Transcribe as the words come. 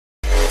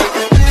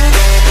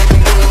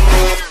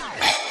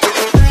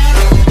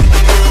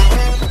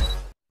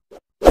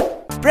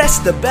press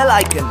the bell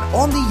icon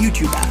on the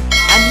YouTube app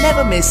and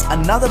never miss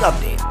another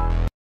update.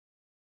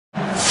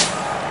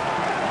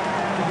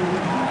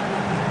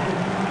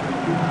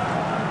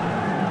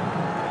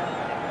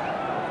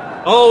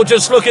 Oh,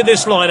 just look at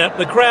this lineup.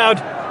 The crowd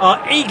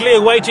are eagerly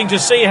awaiting to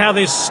see how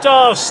this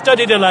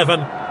star-studded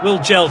 11 will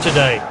gel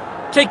today.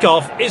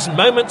 Kick-off is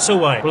moments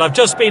away. Well, I've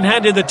just been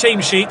handed the team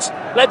sheets.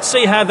 Let's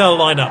see how they'll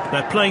line up.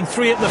 They're playing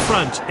three at the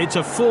front. It's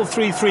a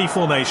 4-3-3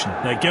 formation.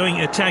 They're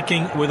going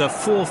attacking with a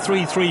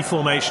 4-3-3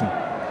 formation.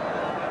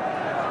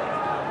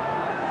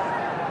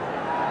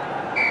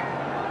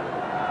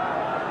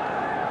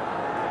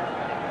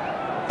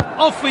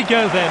 Off we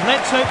go then.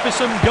 Let's hope for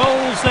some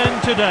goals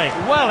then today.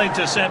 Well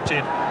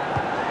intercepted.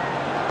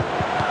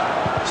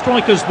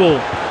 Striker's ball.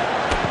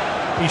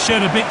 He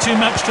showed a bit too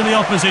much to the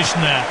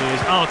opposition there.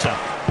 Here's Arta.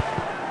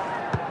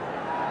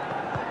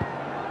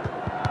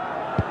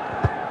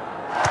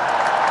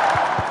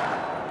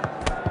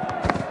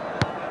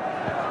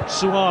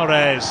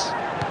 Suarez.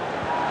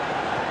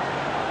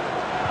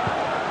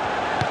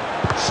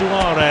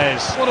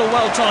 What a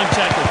well-timed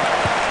tackle.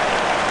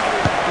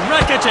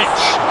 Rakitic.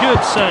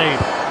 Good save.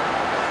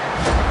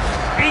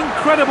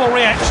 Incredible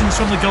reactions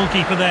from the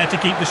goalkeeper there to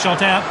keep the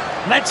shot out.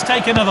 Let's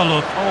take another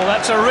look. Oh,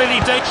 that's a really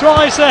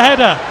tries the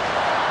header.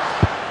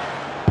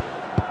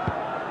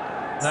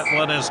 That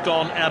one has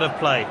gone out of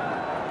play.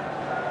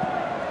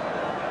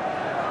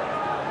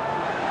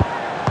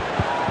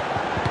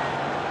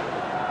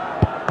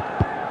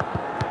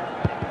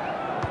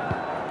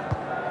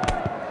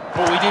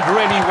 Oh, he did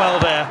really well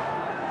there.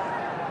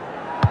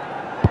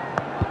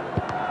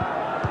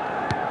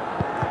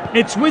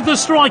 It's with the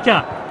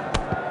striker.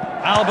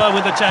 Alba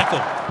with the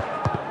tackle.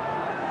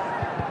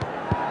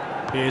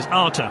 Here's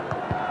Arta.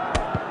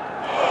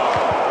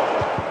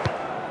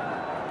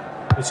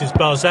 This is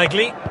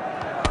Barzagli.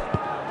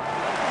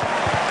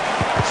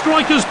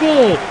 Striker's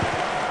ball.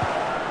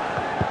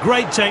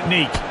 Great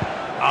technique.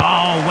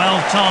 Oh, well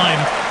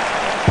timed.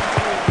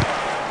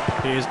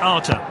 Here's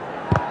Arta.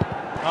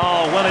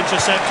 Oh, well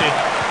intercepted.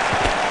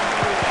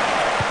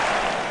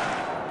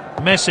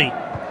 Messi.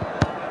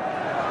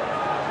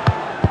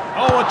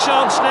 Oh, a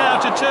chance now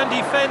to turn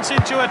defence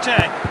into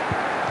attack.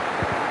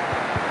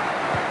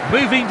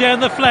 Moving down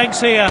the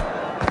flanks here.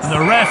 And the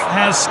ref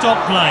has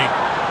stopped play.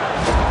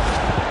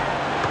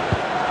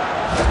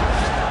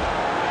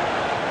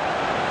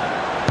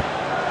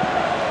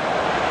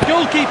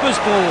 Goalkeeper's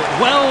ball,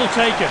 well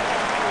taken.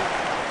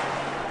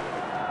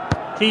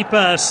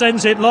 Keeper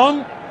sends it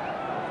long.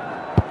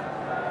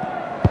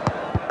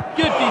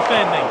 Good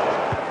defending.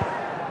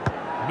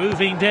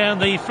 Moving down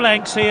the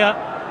flanks here.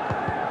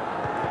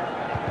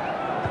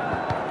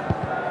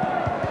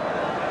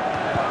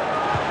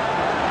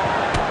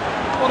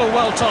 What a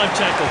well-timed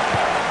tackle.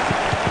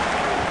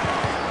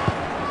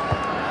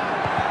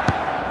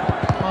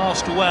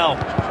 Passed well.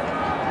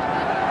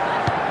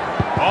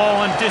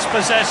 Oh, and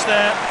dispossessed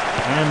there.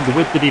 And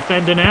with the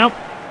defender now.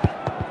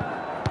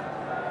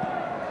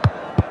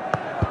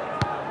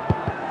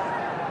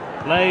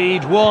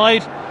 Played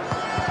wide.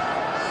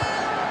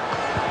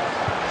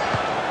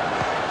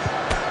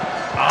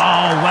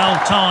 Oh,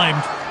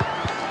 well-timed.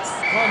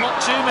 Well,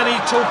 not too many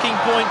talking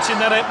points in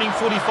that opening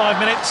 45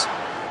 minutes.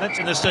 That's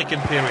in the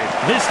second period.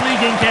 This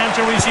league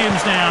encounter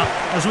resumes now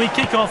as we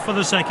kick off for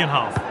the second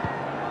half.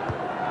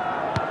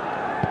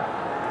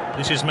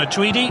 This is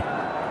Matuidi.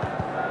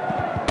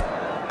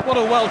 What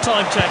a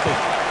well-timed tackle.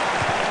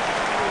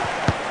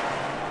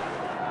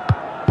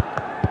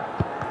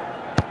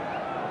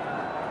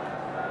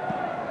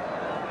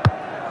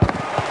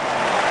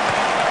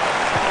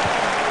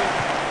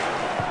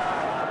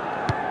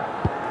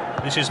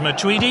 This is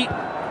Matuidi.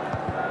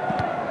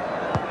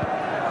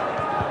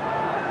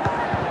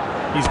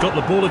 He's got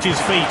the ball at his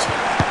feet.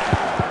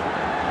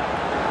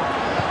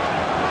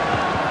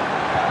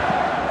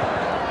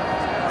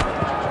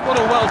 What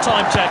a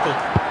well-timed tackle.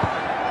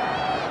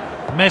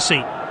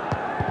 Messi.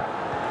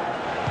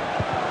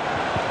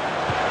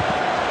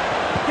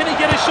 Can he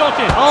get a shot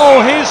in?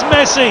 Oh, here's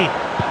Messi.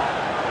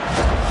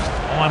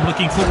 Oh, I'm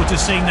looking forward to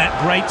seeing that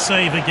great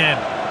save again.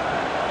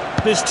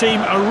 This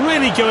team are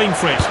really going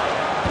for it.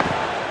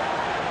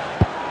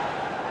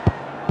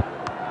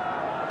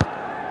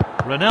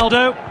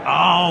 Ronaldo.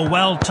 Oh,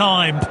 well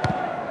timed.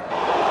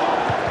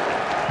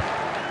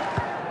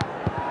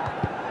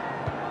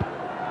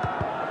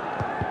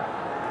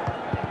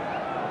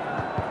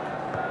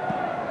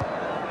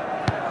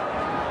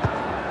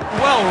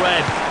 Well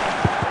read.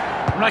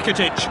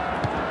 Rakitic.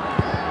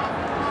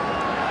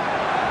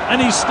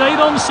 And he stayed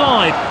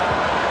onside.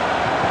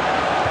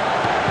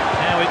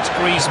 Now it's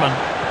Griezmann.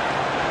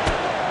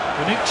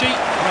 Bonucci,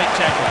 great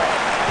tackle.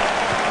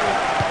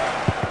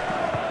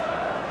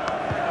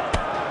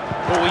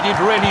 Oh, he did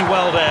really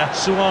well there.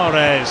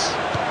 Suarez.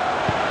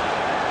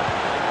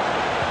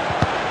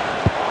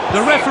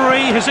 The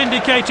referee has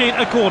indicated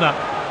a corner.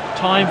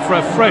 Time for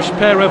a fresh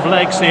pair of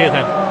legs here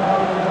then.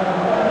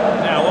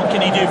 Now, what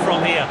can he do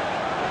from here?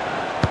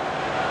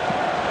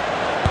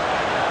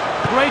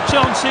 Great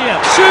chance here.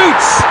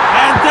 Shoots!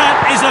 And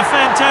that is a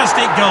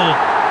fantastic goal.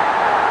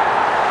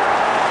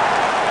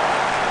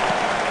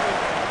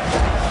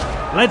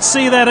 Let's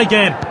see that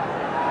again.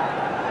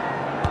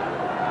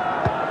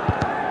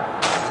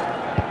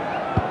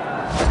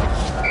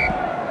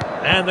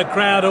 And the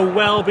crowd are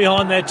well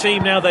behind their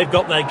team now they've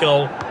got their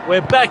goal. We're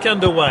back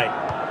underway.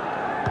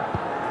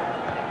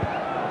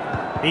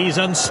 He's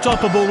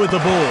unstoppable with the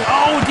ball.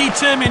 Oh,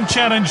 determined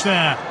challenge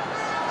there.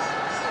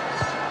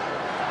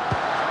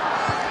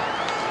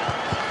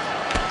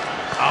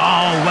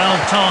 Oh, well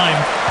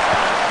timed.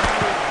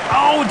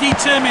 Oh,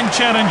 determined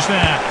challenge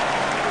there.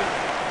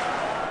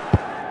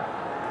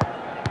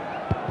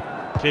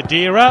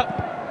 Khedira.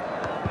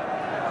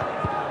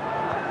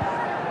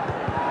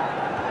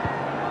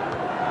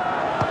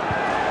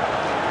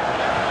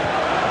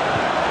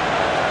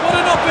 What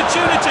an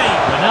opportunity.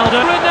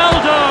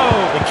 Ronaldo.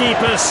 The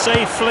keeper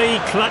safely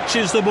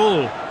clutches the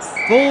ball.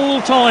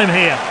 Full time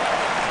here.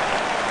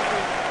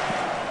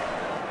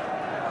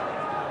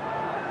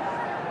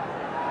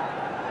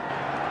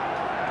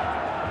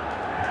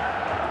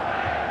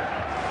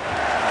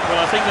 Well,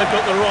 I think they've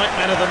got the right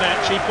man of the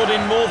match. He put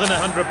in more than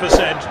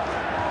 100%.